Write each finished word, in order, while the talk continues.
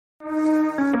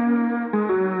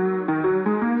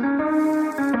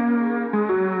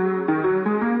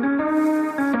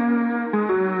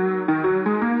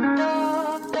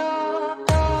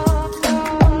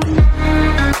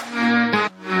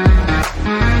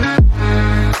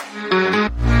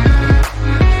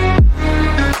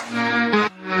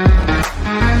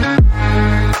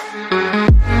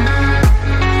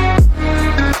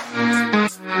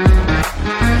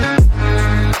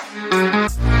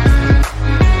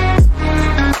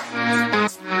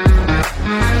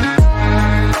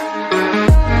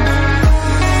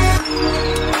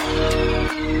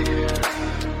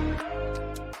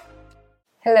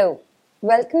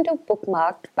welcome to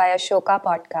Bookmarked by Ashoka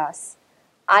Podcast.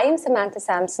 I am Samantha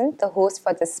Sampson, the host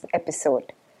for this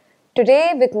episode.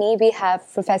 Today with me we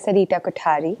have Professor Rita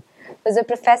Kothari, who is a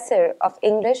professor of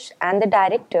English and the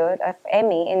director of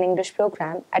MA in English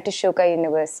program at Ashoka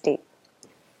University.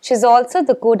 She is also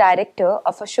the co-director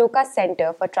of Ashoka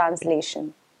Center for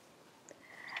Translation.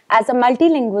 As a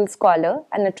multilingual scholar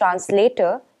and a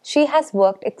translator, she has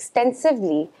worked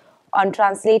extensively on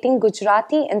translating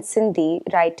Gujarati and Sindhi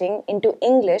writing into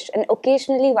English and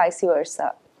occasionally vice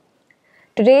versa.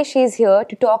 Today she is here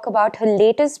to talk about her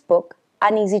latest book,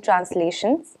 Uneasy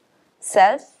Translations,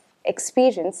 Self,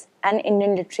 Experience and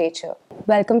Indian Literature.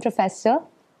 Welcome, Professor.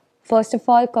 First of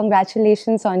all,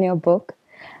 congratulations on your book.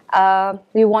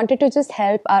 We wanted to just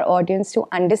help our audience to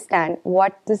understand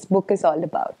what this book is all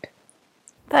about.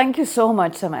 Thank you so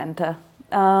much, Samantha.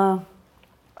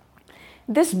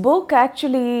 This book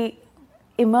actually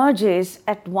emerges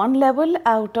at one level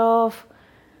out of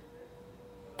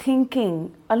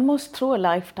thinking almost through a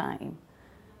lifetime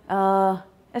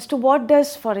as to what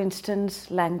does, for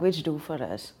instance, language do for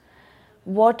us.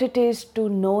 What it is to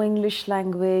know English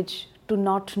language, to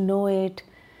not know it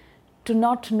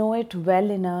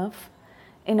well enough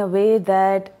in a way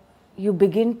that you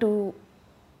begin to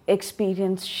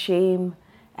experience shame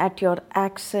at your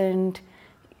accent,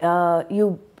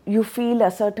 you feel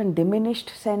a certain diminished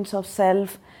sense of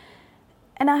self.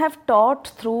 And I have taught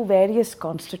through various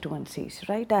constituencies,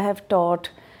 right? I have taught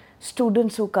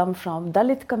students who come from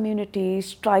Dalit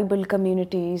communities, tribal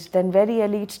communities, then very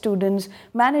elite students,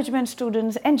 management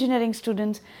students, engineering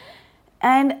students.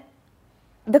 And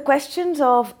the questions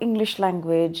of English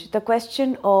language, the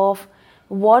question of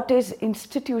what is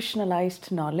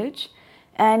institutionalized knowledge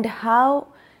and how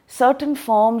certain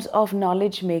forms of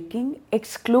knowledge making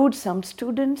exclude some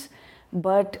students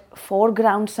but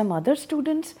foreground some other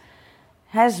students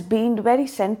has been very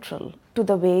central to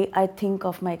the way I think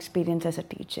of my experience as a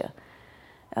teacher.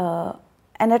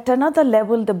 And at another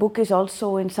level, the book is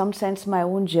also in some sense my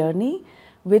own journey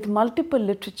with multiple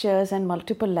literatures and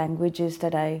multiple languages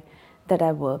that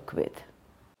I work with.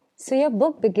 So your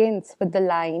book begins with the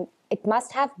line, "It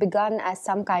must have begun as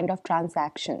some kind of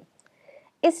transaction."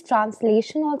 Is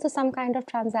translation also some kind of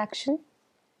transaction?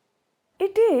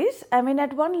 It is. I mean,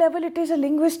 at one level, it is a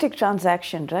linguistic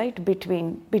transaction, right,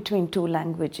 between two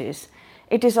languages.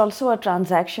 It is also a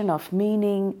transaction of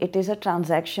meaning. It is a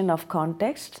transaction of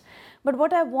context. But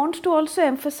what I want to also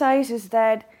emphasize is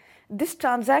that this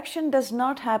transaction does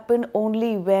not happen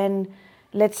only when,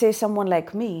 let's say, someone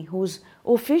like me, who's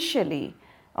officially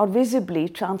or visibly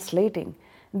translating.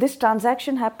 This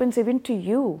transaction happens even to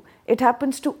you. It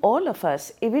happens to all of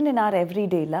us, even in our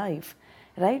everyday life,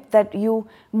 right? That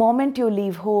moment you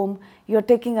leave home, you're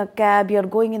taking a cab, you're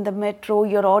going in the metro,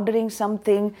 you're ordering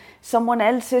something, someone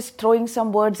else is throwing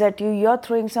some words at you, you're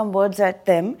throwing some words at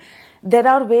them. There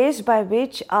are ways by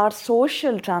which our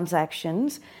social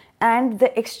transactions and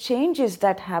the exchanges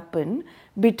that happen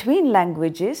between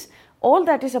languages, all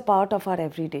that is a part of our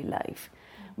everyday life.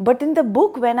 But in the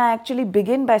book, when I actually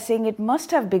begin by saying it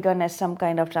must have begun as some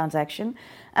kind of transaction,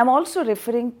 I'm also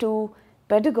referring to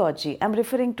pedagogy. I'm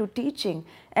referring to teaching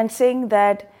and saying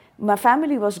that my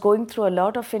family was going through a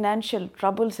lot of financial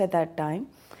troubles at that time.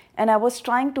 And I was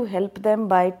trying to help them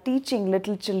by teaching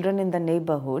little children in the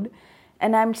neighborhood.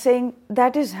 And I'm saying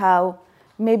that is how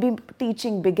maybe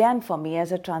teaching began for me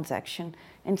as a transaction.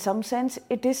 In some sense,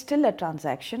 it is still a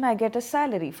transaction. I get a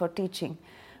salary for teaching.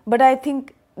 But I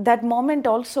think that moment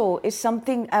also is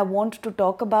something I want to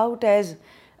talk about as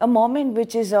a moment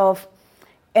which is of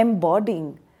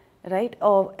embodying, right?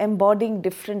 Of embodying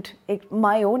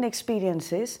my own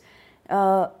experiences,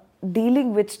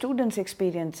 dealing with students'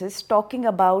 experiences, talking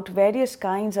about various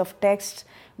kinds of texts,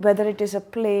 whether it is a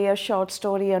play, a short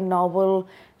story, a novel,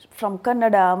 from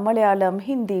Kannada, Malayalam,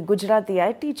 Hindi, Gujarati.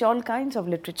 I teach all kinds of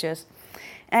literatures.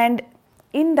 And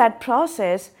in that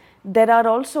process, there are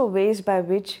also ways by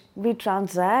which we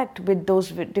transact with those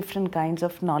different kinds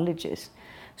of knowledges.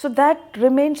 So that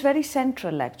remains very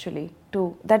central actually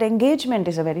to that engagement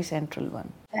is a very central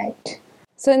one. Right.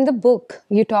 So in the book,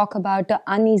 you talk about the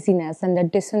uneasiness and the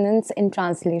dissonance in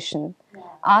translation. Yeah.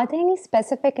 Are there any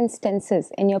specific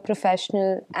instances in your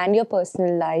professional and your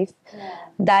personal life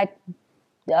that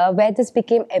where this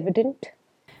became evident?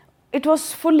 It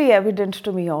was fully evident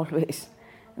to me always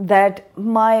that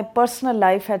my personal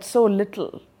life had so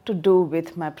little to do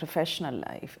with my professional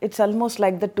life. It's almost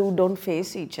like the two don't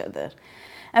face each other.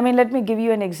 I mean, let me give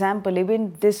you an example.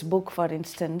 Even this book, for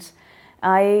instance,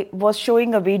 I was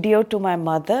showing a video to my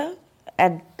mother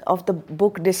of the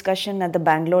book discussion at the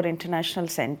Bangalore International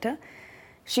Center.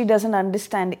 She doesn't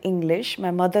understand English.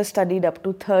 My mother studied up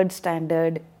to 3rd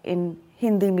standard in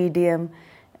Hindi medium,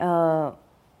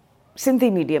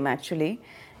 Sindhi medium actually,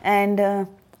 and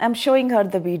I'm showing her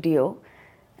the video,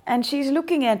 and she's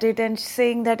looking at it and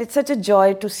saying that it's such a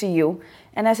joy to see you.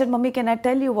 And I said, Mummy, can I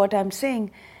tell you what I'm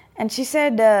saying? And she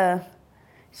said,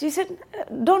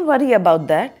 don't worry about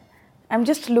that. I'm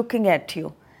just looking at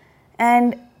you.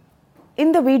 And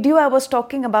in the video, I was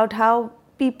talking about how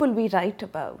people we write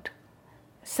about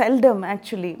seldom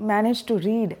actually manage to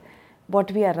read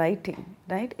what we are writing,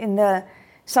 right?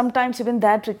 Sometimes even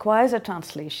that requires a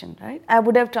translation, right? I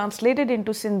would have translated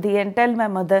into Sindhi and tell my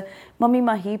mother, Mummy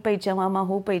ma hi pai chawa, ma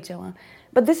ho pai chawa.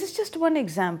 But this is just one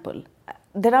example.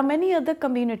 There are many other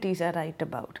communities I write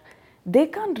about. They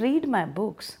can't read my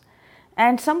books.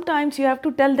 And sometimes you have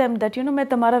to tell them that, मैं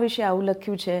तुम्हारा विषय आऊ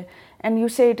लख्यू छे, and you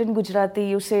say it in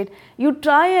Gujarati, you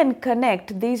try and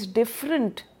connect these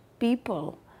different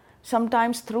people,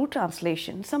 sometimes through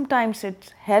translation, sometimes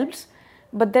it helps,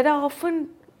 but there are often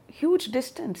huge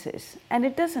distances and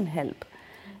it doesn't help.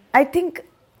 I think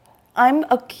I'm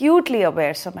acutely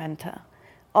aware, Samantha,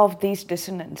 of these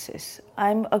dissonances.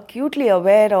 I'm acutely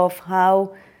aware of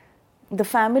how the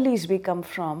families we come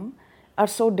from are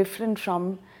so different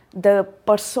from the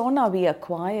persona we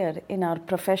acquire in our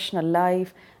professional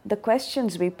life, the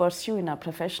questions we pursue in our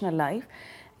professional life.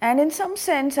 And in some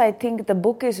sense, I think the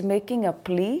book is making a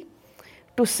plea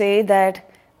to say that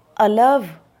allow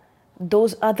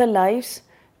those other lives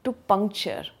to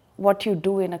puncture what you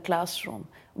do in a classroom,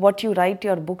 what you write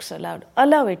your books aloud.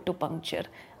 Allow it to puncture.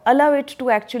 Allow it to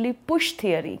actually push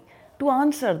theory to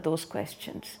answer those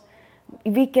questions.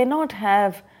 We cannot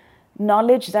have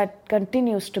knowledge that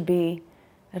continues to be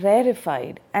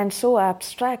rarefied and so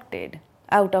abstracted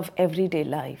out of everyday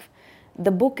life.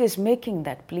 The book is making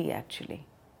that plea actually.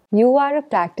 You are a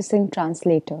practicing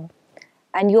translator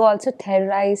and you also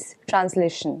theorize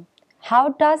translation. How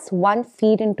does one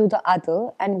feed into the other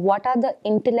and what are the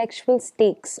intellectual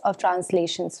stakes of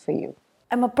translations for you?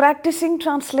 I'm a practicing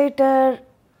translator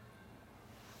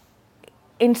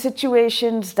in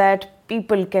situations that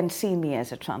people can see me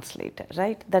as a translator,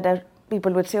 right?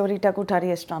 People would say, oh, Rita Kothari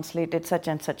has translated such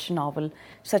and such novel,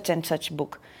 such and such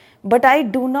book. But I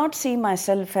do not see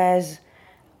myself as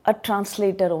a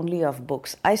translator only of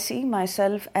books. I see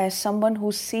myself as someone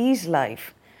who sees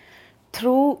life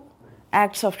through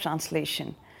acts of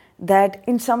translation. That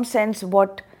in some sense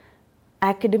what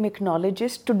academic knowledge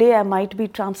is, today I might be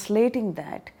translating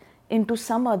that into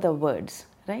some other words,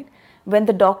 right? When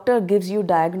the doctor gives you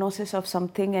diagnosis of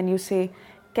something and you say,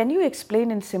 can you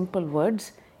explain in simple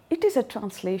words? It is a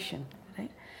translation,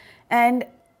 right? And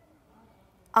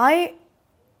I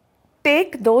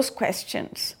take those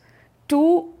questions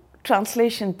to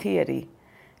translation theory.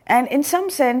 And in some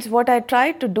sense, what I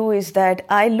try to do is that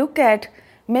I look at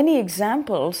many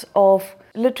examples of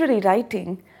literary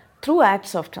writing through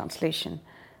acts of translation.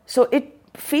 So it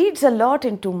feeds a lot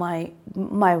into my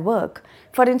work.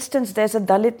 For instance, there's a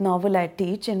Dalit novel I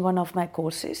teach in one of my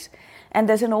courses, and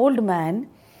there's an old man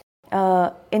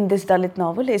in this Dalit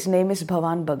novel. His name is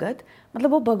Bhawan Bhagat.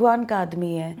 मतलब वो भगवान का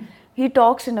आदमी है. He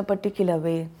talks in a particular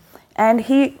way, and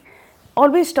he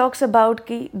always talks about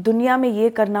कि दुनिया में ये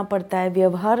करना पड़ता है,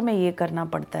 व्यवहार में ये करना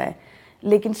पड़ता है,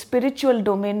 लेकिन स्पिरिचुअल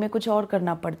डोमेन में कुछ और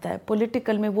करना पड़ता है,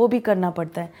 पॉलिटिकल में वो भी करना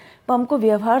पड़ता है, तो हमको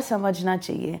व्यवहार समझना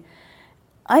चाहिए.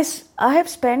 I have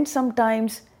spent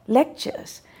sometimes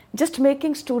lectures just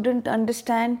making students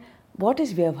understand what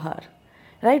is vyavhar,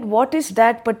 right? What is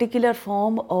that particular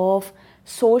form of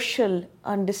social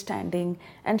understanding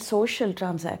and social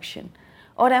transaction?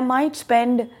 Or I might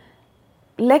spend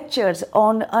lectures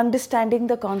on understanding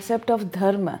the concept of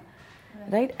dharma,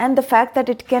 right? And the fact that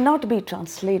it cannot be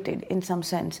translated in some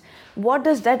sense. What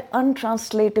does that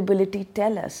untranslatability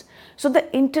tell us? So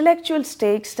the intellectual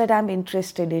stakes that I'm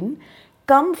interested in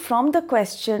come from the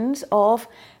questions of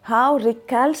how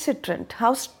recalcitrant,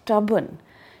 how stubborn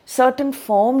certain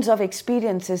forms of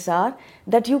experiences are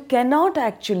that you cannot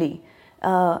actually,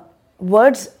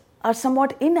 words are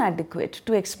somewhat inadequate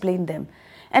to explain them.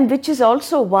 And which is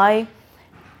also why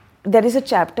there is a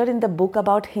chapter in the book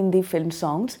about Hindi film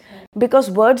songs, because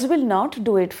words will not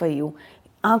do it for you.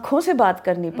 आँखों से बात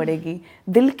करनी पड़ेगी,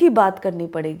 दिल की बात करनी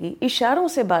पड़ेगी, इशारों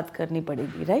से बात करनी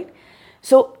पड़ेगी, right?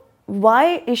 So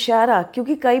why इशारा?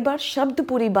 क्योंकि कई बार शब्द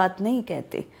पूरी बात नहीं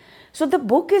कहते. So the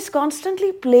book is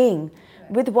constantly playing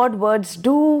with what words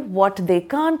do, what they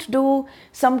can't do.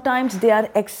 Sometimes they are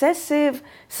excessive,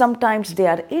 sometimes they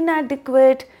are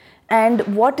inadequate, and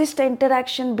what is the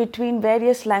interaction between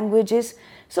various languages.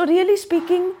 So really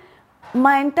speaking,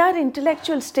 my entire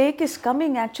intellectual stake is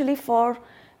coming actually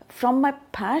from my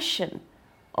passion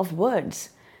of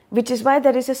words, which is why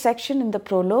there is a section in the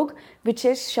prologue which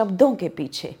says Shabdon ke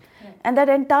piche. And that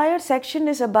entire section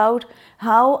is about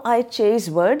how I chase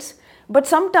words. But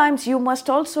sometimes you must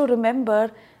also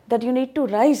remember that you need to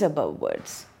rise above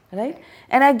words, right?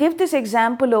 And I give this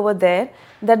example over there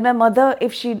that my mother,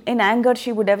 if she, in anger,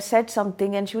 she would have said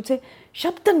something and she would say,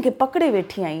 Shabdan ke pakde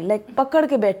बैठी आई, like pakad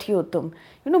ke बैठी हो तुम,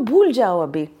 भूल जाओ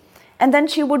अभी. And then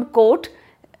she would quote,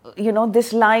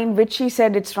 this line which she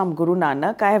said it's from Guru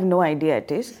Nanak. I have no idea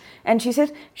it is. And she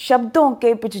says, शब्दों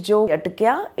के पिछ जो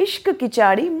अटक्या, इश्क की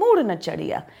चाड़ी मूड़ न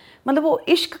चढ़िया. मतलब वो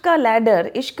इश्क का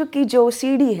लैडर, इश्क की जो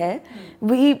सीढ़ी है,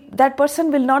 that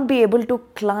person will not be able to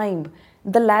climb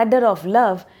the ladder of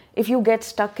love if you get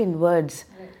stuck in words.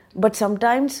 But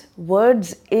sometimes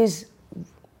words is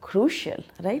crucial,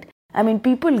 right? I mean,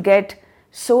 people get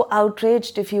so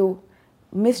outraged if you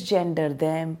misgender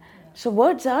them. So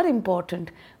words are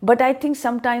important. But I think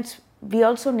sometimes we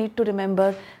also need to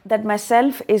remember that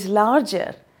myself is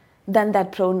larger than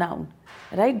that pronoun,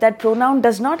 right? That pronoun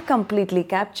does not completely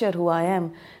capture who I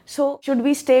am. So should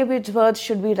we stay with words?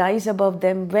 Should we rise above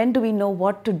them? When do we know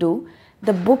what to do?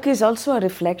 The book is also a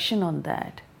reflection on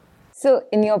that. So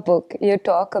in your book, you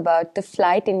talk about the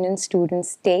flight Indian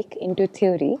students take into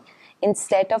theory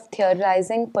instead of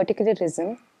theorizing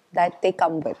particularism that they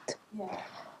come with. Yeah.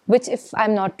 Which, if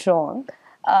I'm not wrong,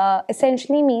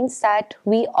 essentially means that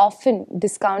we often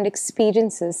discount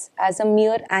experiences as a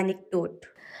mere anecdote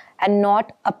and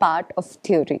not a part of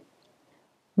theory.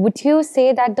 Would you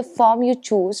say that the form you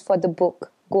choose for the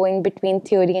book, going between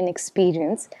theory and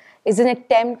experience, is an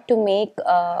attempt to make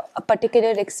a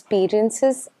particular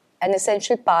experiences an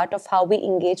essential part of how we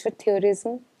engage with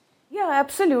theorism? Yeah,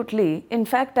 absolutely. In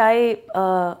fact, that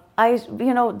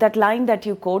line that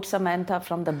you quote, Samantha,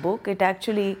 from the book, it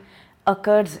actually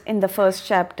occurs in the first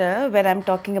chapter where I'm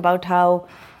talking about how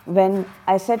when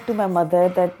I said to my mother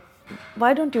that,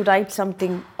 why don't you write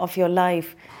something of your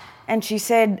life? And she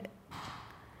said,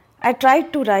 I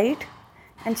tried to write,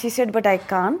 and she said, but I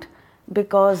can't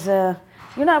because, I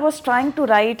was trying to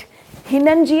write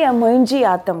Hinanji and Mohinji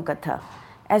Atam Katha,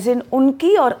 as in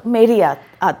unki or meri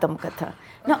Atam Katha.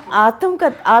 Now,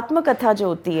 Atmakatha jo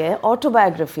hoti hai,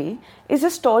 autobiography, is a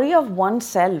story of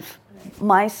oneself,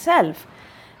 myself.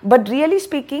 But really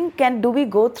speaking, do we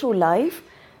go through life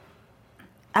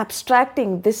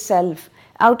abstracting this self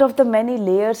out of the many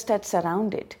layers that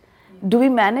surround it? Do we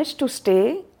manage to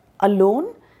stay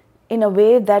alone in a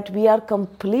way that we are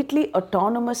completely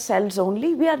autonomous selves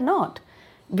only? We are not.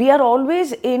 We are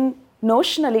always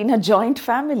notionally in a joint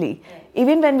family,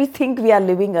 even when we think we are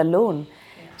living alone.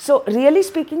 So really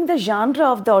speaking, the genre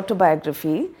of the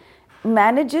autobiography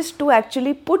manages to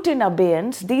actually put in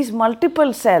abeyance these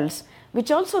multiple selves which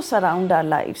also surround our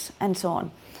lives and so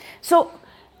on. So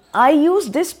I use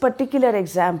this particular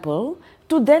example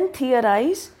to then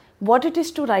theorize what it is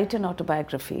to write an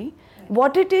autobiography,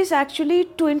 what it is actually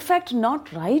to in fact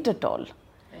not write at all.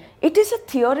 It is a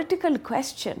theoretical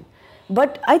question,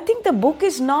 but I think the book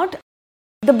is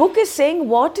saying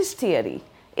what is theory.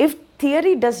 If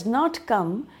theory does not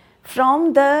come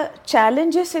from the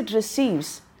challenges it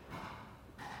receives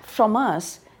from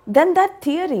us, then that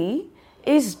theory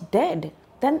is dead.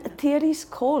 Then theory is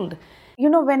cold.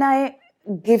 When I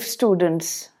give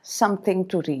students something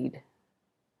to read,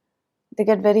 they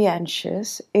get very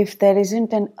anxious if there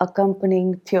isn't an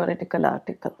accompanying theoretical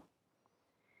article.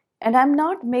 And I'm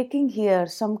not making here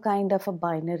some kind of a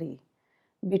binary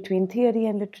between theory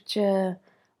and literature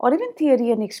or even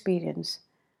theory and experience.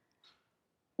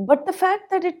 But the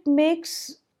fact that it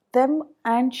makes them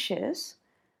anxious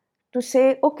to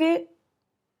say, okay,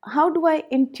 how do I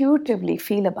intuitively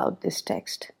feel about this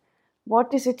text?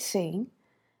 What is it saying?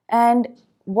 And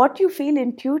what you feel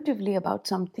intuitively about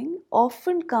something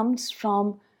often comes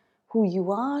from who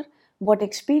you are, what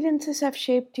experiences have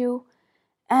shaped you.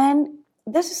 And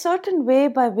there's a certain way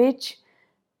by which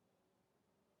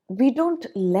we don't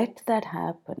let that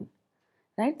happen,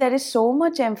 right? There is so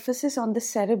much emphasis on the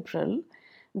cerebral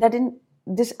that in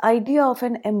this idea of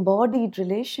an embodied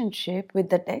relationship with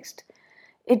the text,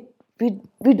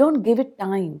 we don't give it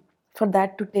time for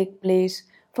that to take place,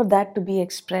 for that to be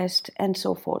expressed, and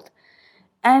so forth.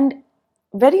 And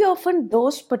very often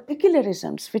those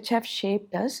particularisms which have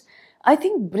shaped us, I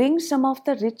think, bring some of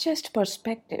the richest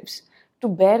perspectives to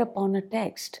bear upon a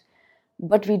text.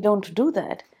 But we don't do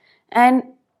that. And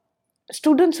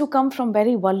students who come from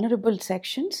very vulnerable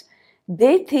sections,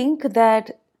 they think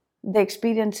that the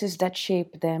experiences that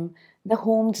shape them, the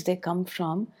homes they come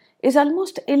from, is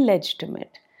almost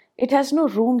illegitimate. It has no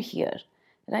room here,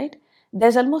 right?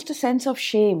 There's almost a sense of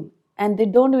shame and they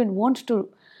don't even want to.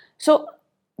 So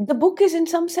the book is in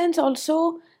some sense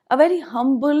also a very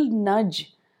humble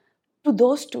nudge to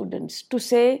those students to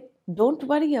say, don't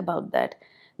worry about that.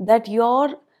 that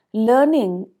your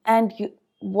learning and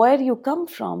where you come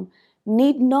from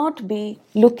need not be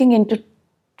looking into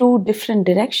two different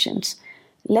directions.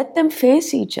 Let them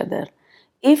face each other.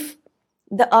 If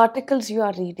the articles you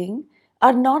are reading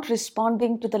are not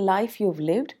responding to the life you've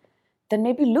lived, then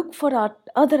maybe look for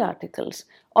other articles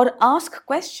or ask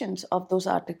questions of those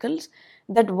articles,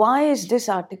 that why is this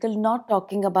article not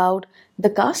talking about the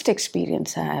caste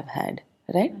experience I have had,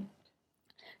 right?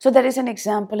 So there is an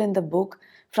example in the book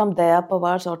from Daya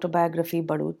Pawar's autobiography,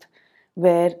 Badut,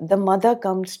 where the mother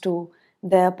comes to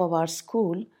Daya Pawar's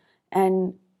school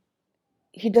and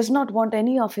he does not want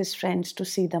any of his friends to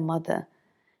see the mother.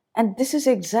 And this is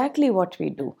exactly what we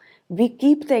do. We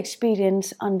keep the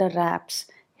experience under wraps,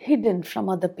 hidden from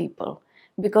other people,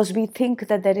 because we think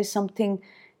that there is something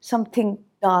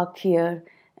dark here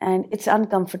and it's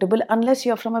uncomfortable. Unless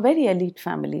you're from a very elite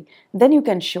family, then you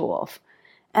can show off.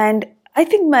 And I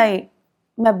think my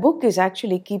book is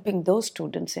actually keeping those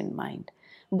students in mind.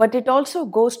 But it also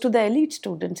goes to the elite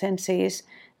students and says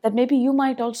that maybe you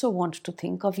might also want to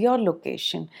think of your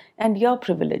location and your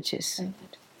privileges.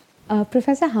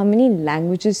 Professor, how many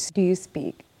languages do you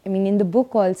speak? I mean, in the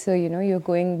book also, you're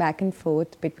going back and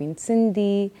forth between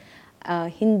Sindhi,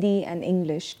 Hindi and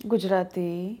English.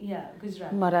 Gujarati,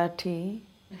 Marathi.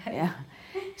 Yeah.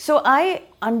 So I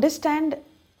understand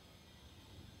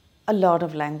a lot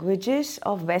of languages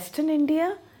of Western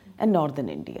India and Northern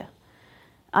India.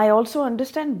 I also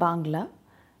understand Bangla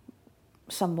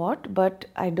somewhat, but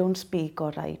I don't speak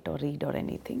or write or read or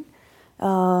anything.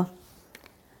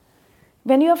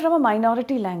 When you are from a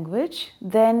minority language,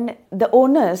 then the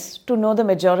onus to know the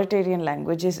majoritarian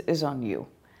languages is on you,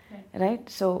 right?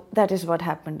 So that is what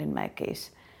happened in my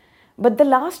case. But the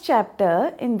last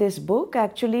chapter in this book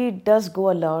actually does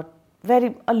go a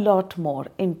lot more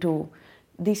into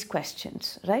these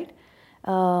questions, right?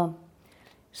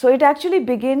 So it actually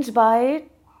begins by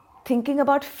thinking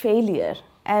about failure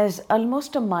as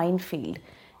almost a minefield,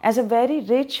 as a very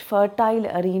rich, fertile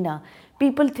arena.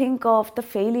 People think of the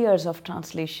failures of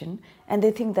translation and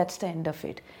they think that's the end of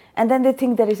it. And then they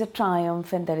think there is a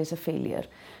triumph and there is a failure.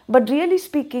 But really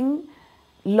speaking,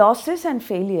 losses and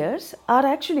failures are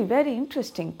actually very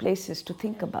interesting places to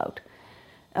think about.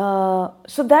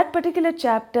 So that particular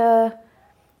chapter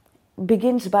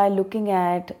begins by looking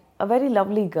at a very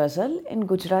lovely ghazal in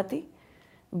Gujarati,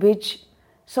 which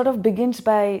sort of begins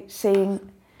by saying,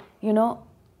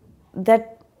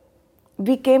 that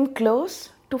we came close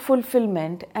to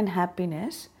fulfillment and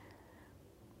happiness,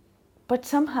 but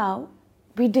somehow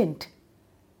we didn't.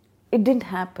 It didn't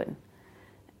happen.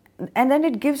 And then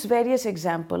it gives various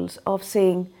examples of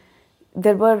saying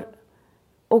there were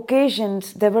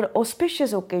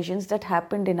auspicious occasions that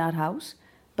happened in our house,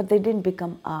 but they didn't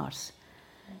become ours.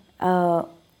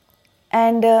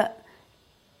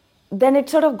 Then it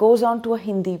sort of goes on to a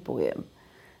Hindi poem,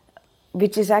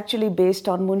 which is actually based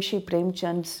on Munshi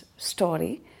Premchand's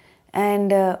story.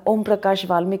 And Om Prakash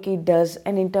Valmiki does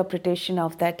an interpretation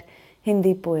of that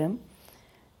Hindi poem.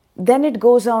 Then it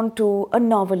goes on to a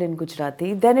novel in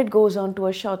Gujarati. Then it goes on to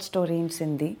a short story in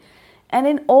Sindhi. And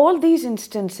in all these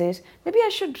instances, maybe I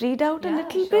should read out a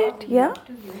little bit. Yeah?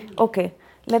 Okay.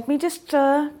 Let me just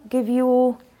give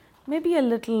you maybe a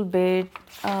little bit.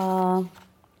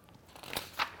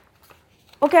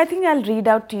 Okay, I think I'll read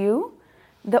out to you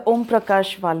the Om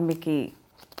Prakash Valmiki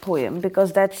poem,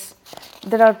 because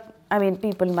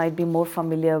people might be more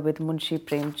familiar with Munshi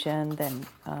Premchand and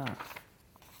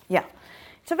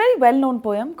it's a very well-known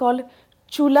poem called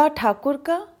Chula Thakur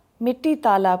ka, Mitti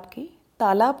Talab ki,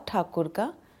 Talab Thakur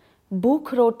ka,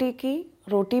 Bhukh Roti ki,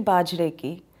 Roti Bajre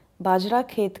ki, Bajra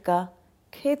Khet ka,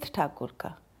 Khet Thakur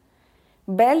ka,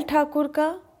 Bail Thakur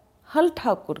ka, Hal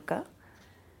Thakur ka,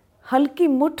 हल की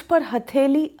मुठ पर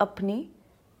हथेली अपनी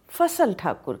फसल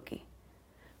ठाकुर की,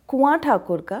 कुआं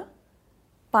ठाकुर का,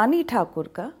 पानी ठाकुर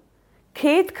का,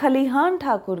 खेत खलिहान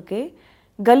ठाकुर के,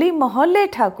 गली मोहल्ले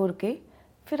ठाकुर के,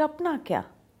 फिर अपना क्या,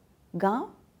 गांव,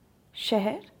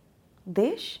 शहर,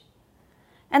 देश.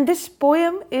 And this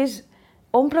poem is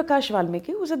Om Prakash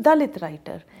Valmiki, who is a Dalit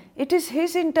writer. It is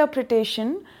his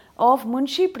interpretation of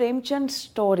Munshi Premchand's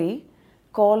story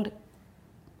called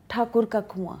Thakur Ka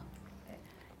Kuan.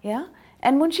 Yeah,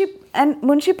 and Munshi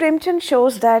Premchand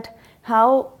shows that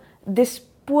how this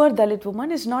poor Dalit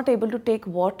woman is not able to take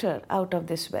water out of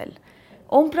this well.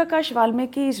 Om Prakash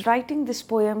Valmiki is writing this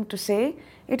poem to say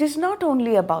it is not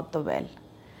only about the well.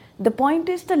 The point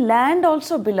is the land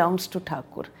also belongs to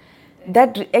Thakur.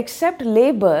 That except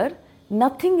labor,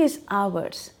 nothing is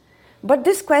ours. But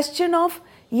this question of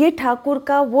ye Thakur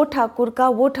ka, wo Thakur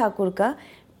ka, wo Thakur ka,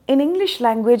 in English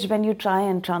language when you try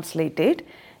and translate it,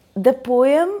 the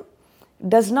poem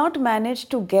does not manage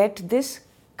to get this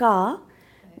ka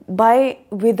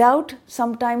without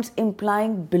sometimes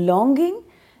implying belonging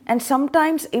and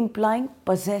sometimes implying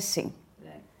possessing.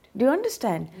 Right. Do you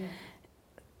understand? Yeah.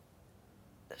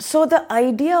 So the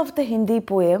idea of the Hindi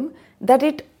poem that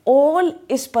it all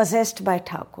is possessed by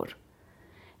Thakur,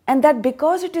 and that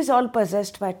because it is all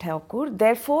possessed by Thakur,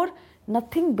 therefore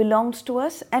nothing belongs to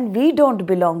us and we don't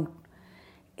belong.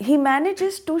 He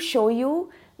manages to show you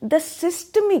the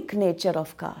systemic nature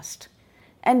of caste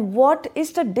and what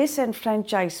is the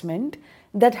disenfranchisement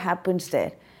that happens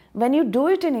there. When you do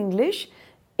it in English,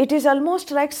 it is almost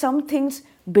like some things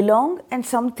belong and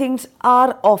some things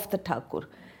are of the Thakur.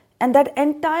 And that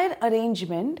entire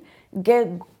arrangement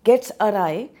gets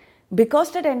awry.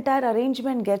 Because that entire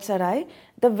arrangement gets awry,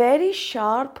 the very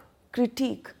sharp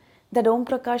critique that Om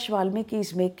Prakash Valmiki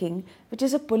is making, which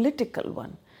is a political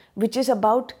one, which is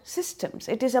about systems,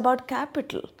 it is about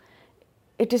capital,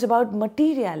 it is about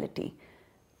materiality.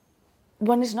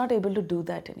 One is not able to do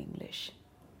that in English.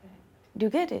 Do you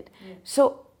get it? Yeah.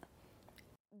 So,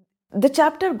 the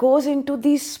chapter goes into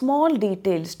these small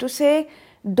details to say,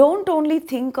 don't only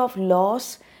think of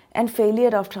loss and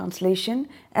failure of translation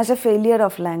as a failure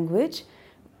of language.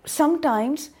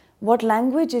 Sometimes what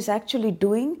language is actually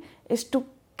doing is to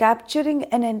capturing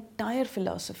an entire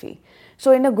philosophy.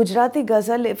 So in a Gujarati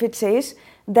ghazal, if it says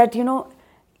that,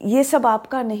 ये सब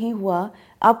आपका नहीं हुआ,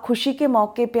 आप खुशी के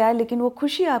मौके पे आए लेकिन वो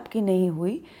खुशी आपकी नहीं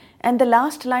हुई, and the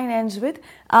last line ends with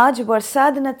आज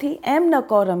वरसाद નથી એમ ન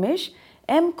કહો રમેશ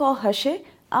એમ કહો હશે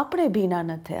આપણે ભીના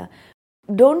ન થયા.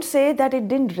 Don't say that it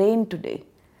didn't rain today.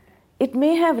 It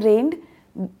may have rained,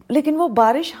 लेकिन वो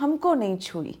बारिश हमको नहीं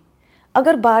छुई.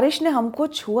 अगर बारिश ने हमको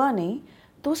छुआ नहीं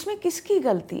तो उसमें किसकी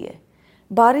गलती है?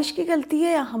 बारिश की गलती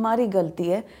है या हमारी गलती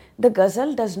है? The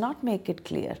ghazal does not make it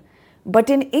clear. But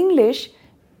in English,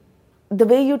 the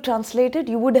way you translate it,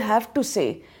 you would have to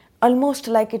say almost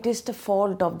like it is the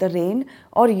fault of the rain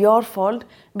or your fault,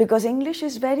 because English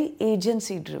is very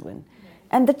agency driven.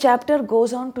 And the chapter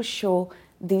goes on to show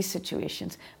these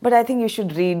situations. But I think you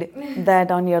should read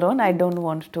that on your own. I don't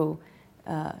want to,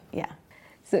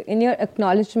 So in your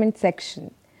acknowledgement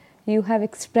section, you have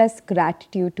expressed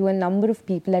gratitude to a number of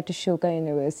people at Ashoka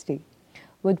University,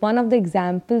 with one of the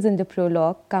examples in the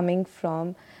prologue coming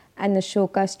from an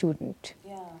Ashoka student.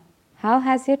 Yeah. How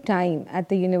has your time at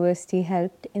the university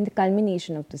helped in the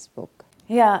culmination of this book?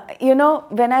 Yeah,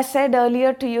 when I said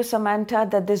earlier to you, Samantha,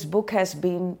 that this book has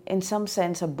been, in some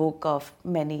sense, a book of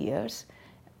many years,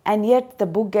 and yet the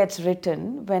book gets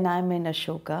written when I'm in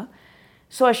Ashoka.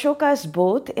 So Ashoka is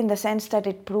both in the sense that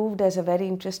it proved as a very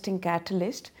interesting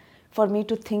catalyst for me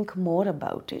to think more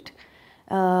about it.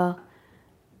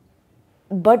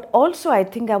 But also I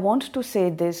think I want to say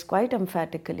this quite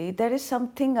emphatically, there is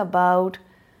something about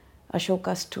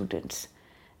Ashoka students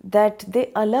that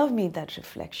they allow me that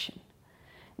reflection.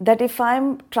 That if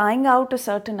I'm trying out a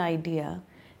certain idea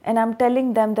and I'm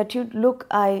telling them that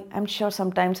I'm sure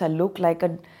sometimes I look like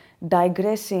a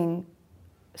digressing,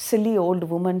 silly old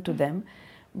woman to them,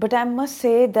 but I must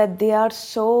say that they are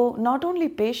so not only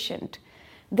patient,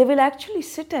 they will actually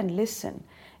sit and listen.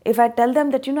 If I tell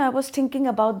them that, I was thinking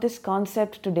about this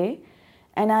concept today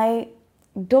and I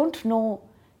don't know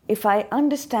if I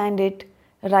understand it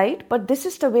right, but this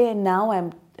is the way now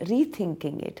I'm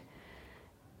rethinking it.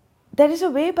 There is a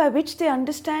way by which they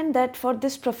understand that for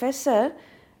this professor,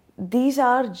 these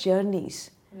are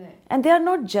journeys. Right. And they are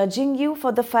not judging you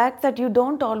for the fact that you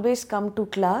don't always come to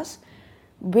class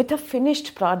with a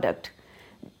finished product.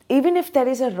 Even if there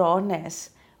is a rawness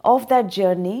of that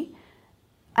journey,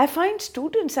 I find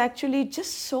students actually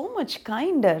just so much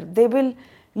kinder. They will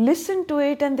listen to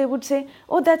it and they would say,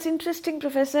 oh, that's interesting,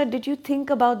 Professor. Did you think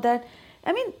about that?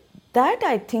 I mean, that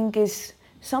I think is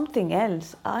something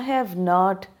else. I've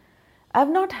not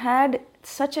had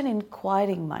such an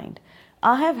inquiring mind.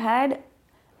 I have had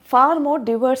far more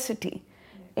diversity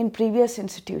in previous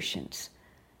institutions.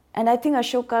 And I think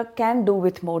Ashoka can do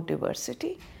with more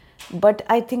diversity. But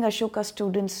I think Ashoka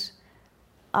students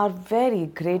are very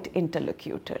great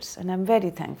interlocutors and I'm very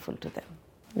thankful to them.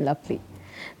 Lovely.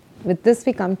 With this,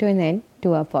 we come to an end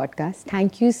to our podcast.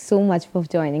 Thank you so much for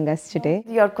joining us today.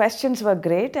 Your questions were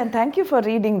great and thank you for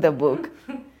reading the book.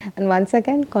 And once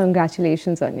again,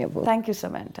 congratulations on your book. Thank you,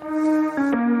 Samantha.